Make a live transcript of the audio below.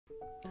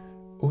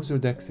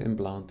Ozurdex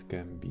implant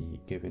can be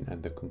given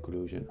at the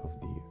conclusion of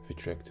the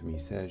vitrectomy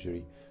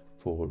surgery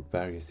for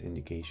various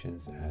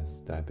indications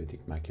as diabetic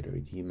macular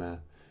edema,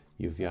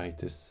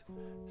 uveitis,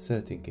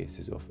 certain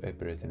cases of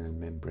epiretinal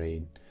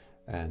membrane,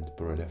 and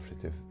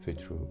proliferative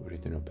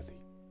vitreoretinopathy.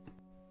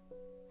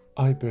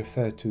 I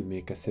prefer to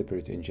make a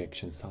separate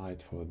injection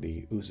site for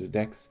the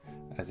Ozurdex,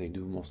 as I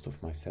do most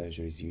of my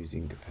surgeries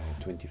using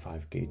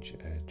 25 gauge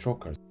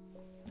trocars.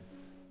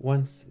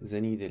 Once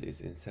the needle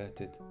is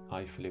inserted,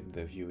 I flip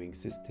the viewing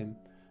system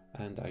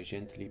and I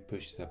gently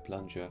push the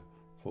plunger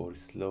for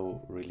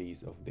slow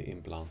release of the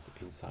implant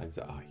inside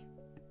the eye.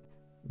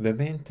 The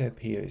main tip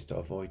here is to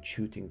avoid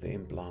shooting the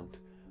implant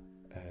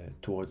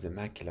towards the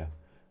macula.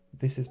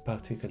 This is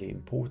particularly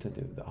important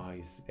if the eye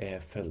is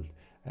air-filled,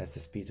 as the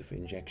speed of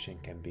injection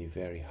can be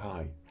very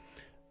high,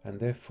 and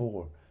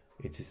therefore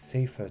it is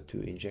safer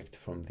to inject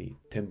from the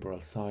temporal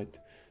side,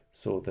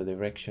 so the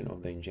direction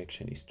of the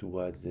injection is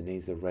towards the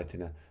nasal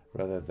retina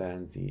rather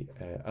than the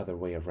other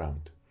way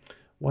around.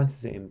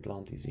 Once the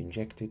implant is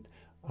injected,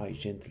 I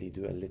gently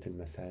do a little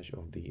massage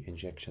of the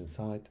injection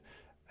site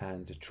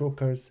and the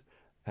trocars,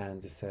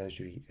 and the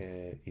surgery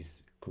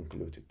is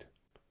concluded.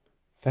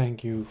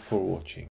 Thank you for watching.